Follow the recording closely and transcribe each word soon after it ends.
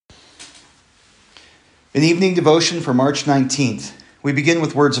An evening devotion for March 19th. We begin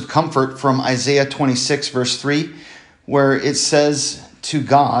with words of comfort from Isaiah 26, verse 3, where it says, "To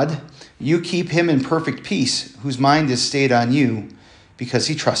God, you keep him in perfect peace, whose mind is stayed on you, because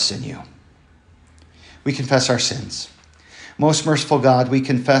he trusts in you." We confess our sins. Most merciful God, we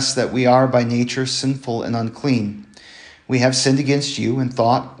confess that we are by nature sinful and unclean. We have sinned against you in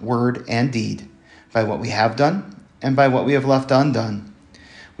thought, word, and deed, by what we have done and by what we have left undone.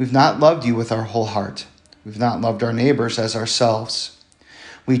 We've not loved you with our whole heart. We've not loved our neighbors as ourselves.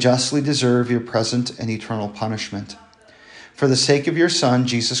 We justly deserve your present and eternal punishment. For the sake of your Son,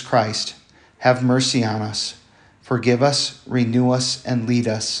 Jesus Christ, have mercy on us. Forgive us, renew us, and lead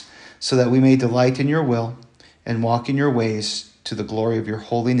us, so that we may delight in your will and walk in your ways to the glory of your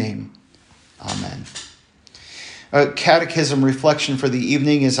holy name. Amen. A catechism reflection for the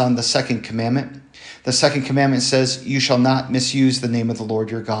evening is on the second commandment. The second commandment says, "You shall not misuse the name of the Lord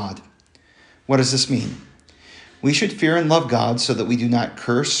your God." What does this mean? We should fear and love God so that we do not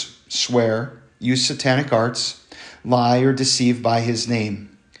curse, swear, use satanic arts, lie, or deceive by his name,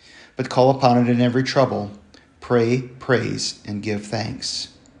 but call upon it in every trouble, pray, praise, and give thanks.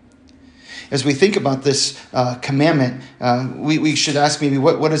 As we think about this commandment, we should ask maybe,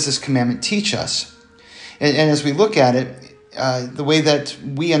 what does this commandment teach us? And as we look at it, the way that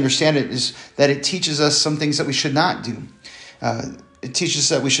we understand it is that it teaches us some things that we should not do. It teaches us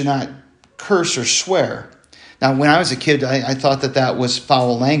that we should not curse or swear. Now, when I was a kid, I thought that was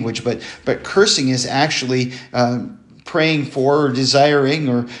foul language, but cursing is actually praying for or desiring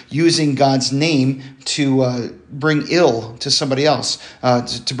or using God's name to bring ill to somebody else,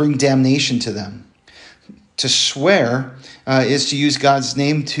 to bring damnation to them. To swear is to use God's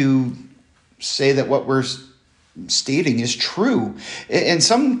name to say that what we're stating is true. In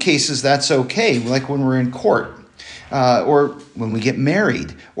some cases, that's okay, like when we're in court, or when we get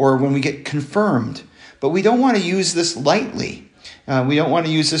married, or when we get confirmed. But we don't want to use this lightly. We don't want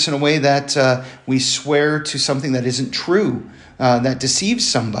to use this in a way that we swear to something that isn't true, that deceives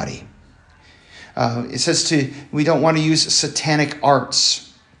somebody. It says we don't want to use satanic arts.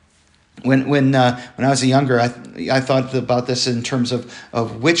 When I was younger, I thought about this in terms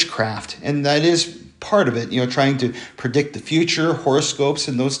of witchcraft, and that is part of it, trying to predict the future, horoscopes,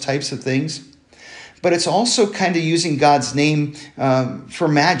 and those types of things. But it's also kind of using God's name for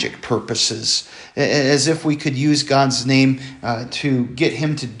magic purposes, as if we could use God's name to get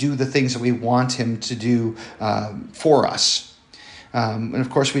him to do the things that we want him to do for us. And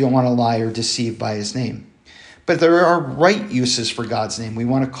of course, we don't want to lie or deceive by his name. But there are right uses for God's name. We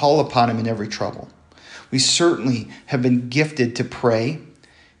want to call upon him in every trouble. We certainly have been gifted to pray,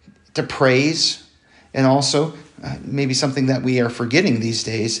 to praise, and also maybe something that we are forgetting these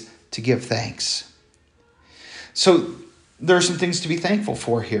days, to give thanks. So there are some things to be thankful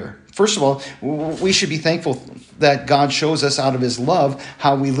for here. First of all, we should be thankful that God shows us out of his love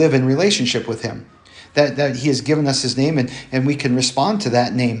how we live in relationship with him, that he has given us his name and we can respond to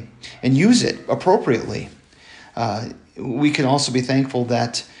that name and use it appropriately. We can also be thankful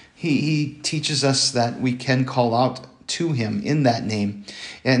that he teaches us that we can call out to him in that name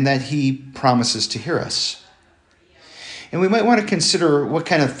and that he promises to hear us. And we might want to consider what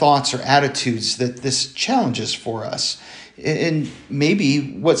kind of thoughts or attitudes that this challenges for us. And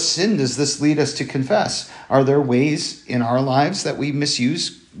maybe what sin does this lead us to confess? Are there ways in our lives that we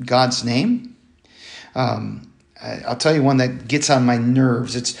misuse God's name? I'll tell you one that gets on my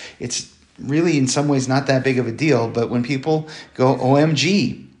nerves. It's really in some ways not that big of a deal, but when people go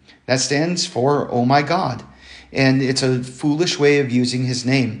OMG, that stands for oh my God. And it's a foolish way of using his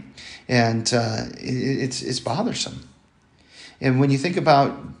name. And it's bothersome. And when you think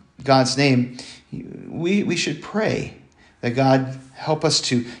about God's name, we should pray that God help us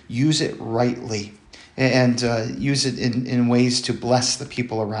to use it rightly and use it in ways to bless the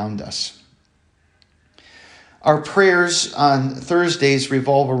people around us. Our prayers on Thursdays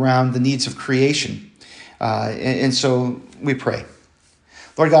revolve around the needs of creation. And so we pray.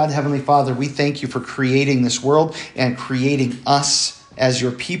 Lord God, Heavenly Father, we thank you for creating this world and creating us as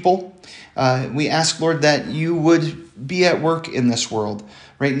your people. We ask, Lord, that you would be at work in this world.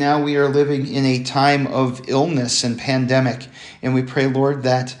 Right now we are living in a time of illness and pandemic. And we pray, Lord,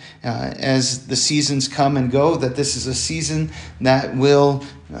 that as the seasons come and go, that this is a season that will,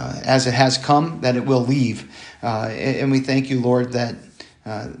 as it has come, that it will leave. And we thank you, Lord, that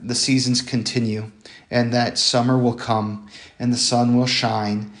the seasons continue and that summer will come and the sun will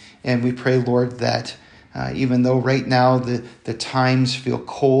shine. And we pray, Lord, that even though right now the times feel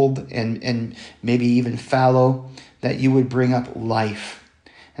cold and maybe even fallow, that you would bring up life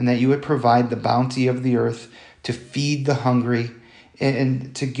and that you would provide the bounty of the earth to feed the hungry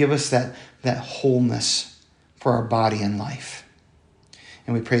and to give us that wholeness for our body and life.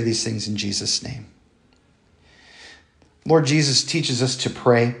 And we pray these things in Jesus' name. Lord Jesus teaches us to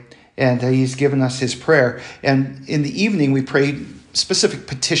pray, and he's given us his prayer. And in the evening, we pray specific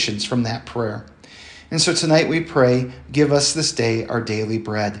petitions from that prayer. And so tonight we pray, give us this day our daily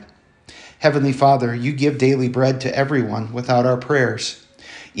bread. Heavenly Father, you give daily bread to everyone without our prayers,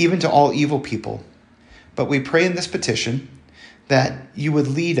 even to all evil people. But we pray in this petition that you would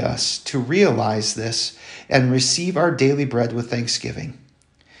lead us to realize this and receive our daily bread with thanksgiving.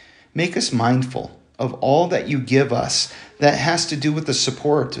 Make us mindful of all that you give us that has to do with the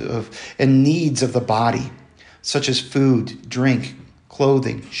support of and needs of the body, such as food, drink,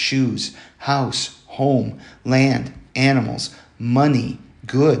 clothing, shoes, house, home, land, animals, money,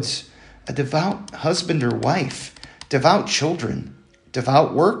 goods, a devout husband or wife, devout children,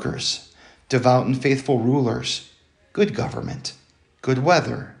 devout workers, devout and faithful rulers, good government, good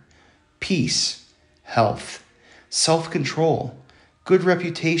weather, peace, health, self-control, good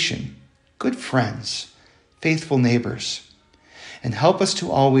reputation, good friends, faithful neighbors, and help us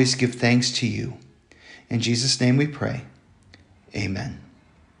to always give thanks to you. In Jesus' name we pray. Amen.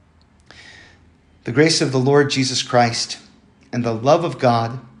 The grace of the Lord Jesus Christ and the love of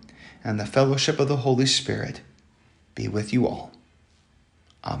God and the fellowship of the Holy Spirit be with you all.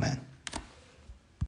 Amen.